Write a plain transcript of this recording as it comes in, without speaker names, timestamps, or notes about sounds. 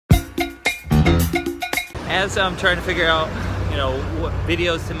as I'm trying to figure out, you know, what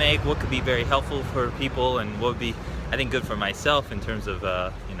videos to make, what could be very helpful for people, and what would be, I think, good for myself in terms of,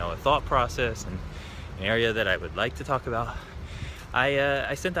 you know, a thought process and an area that I would like to talk about,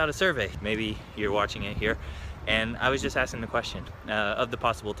 I sent out a survey. Maybe you're watching it here, and I was just asking the question of the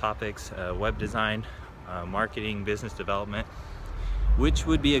possible topics: web design, marketing, business development. Which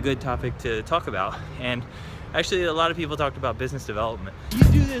would be a good topic to talk about? And actually, a lot of people talked about business development. You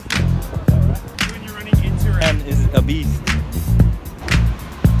do this when you're running into And is a beast.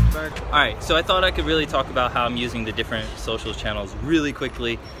 Alright, so I thought I could really talk about how I'm using the different social channels really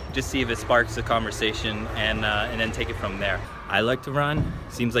quickly, just see if it sparks a conversation, and then take it from there. I like to run,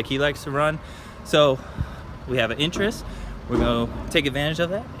 seems like he likes to run, so we have an interest. We're going to take advantage of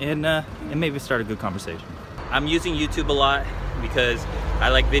that and maybe start a good conversation. I'm using YouTube a lot because I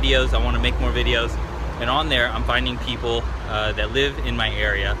like videos, I want to make more videos, and on there I'm finding people that live in my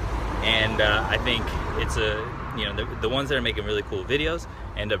area, and I think it's you know, the ones that are making really cool videos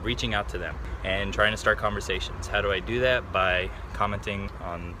end up reaching out to them and trying to start conversations. How do I do that? By commenting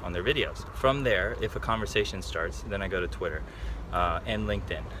on their videos. From there, if a conversation starts, then I go to Twitter and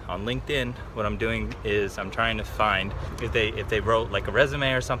LinkedIn. On LinkedIn, what I'm doing is I'm trying to find if they wrote like a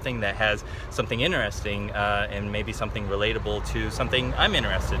resume or something that has something interesting and maybe something relatable to something I'm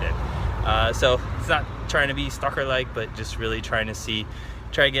interested in. So it's not trying to be stalker-like, but just really trying to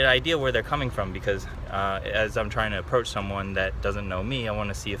try to get an idea where they're coming from, because as I'm trying to approach someone that doesn't know me, I want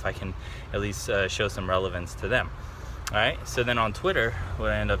to see if I can at least show some relevance to them. Alright, so then on Twitter,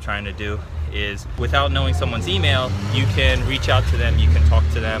 what I end up trying to do is, without knowing someone's email, you can reach out to them, you can talk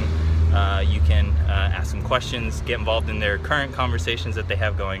to them, you can ask them questions, get involved in their current conversations that they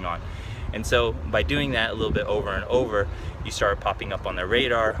have going on. And so by doing that a little bit over and over, you start popping up on their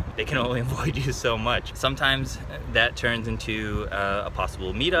radar. They can only avoid you so much. Sometimes that turns into a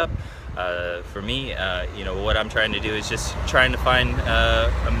possible meetup. For me, you know, what I'm trying to do is just trying to find,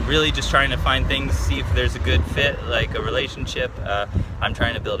 I'm really just trying to find things, see if there's a good fit, like a relationship. I'm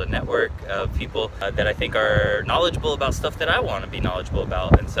trying to build a network of people that I think are knowledgeable about stuff that I want to be knowledgeable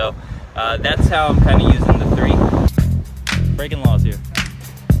about. And so that's how I'm kind of using the three. Breaking laws here.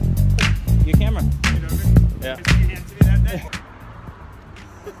 Your camera. Yeah.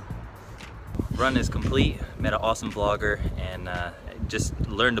 Run is complete. Met an awesome vlogger and just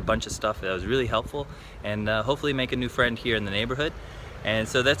learned a bunch of stuff that was really helpful, and hopefully make a new friend here in the neighborhood. And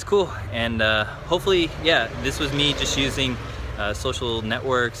so that's cool. And hopefully, yeah, this was me just using social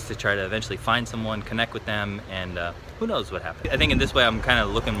networks to try to eventually find someone, connect with them, and who knows what happens. I think in this way I'm kind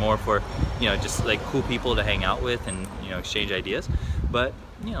of looking more for, you know, just like cool people to hang out with and, you know, exchange ideas. But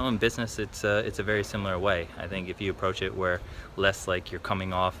you know, in business, it's a very similar way. I think if you approach it where less like you're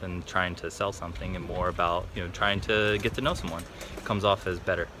coming off and trying to sell something, and more about, you know, trying to get to know someone, it comes off as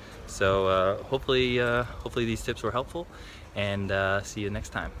better. So hopefully these tips were helpful, and see you next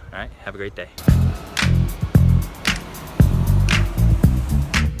time. All right, have a great day.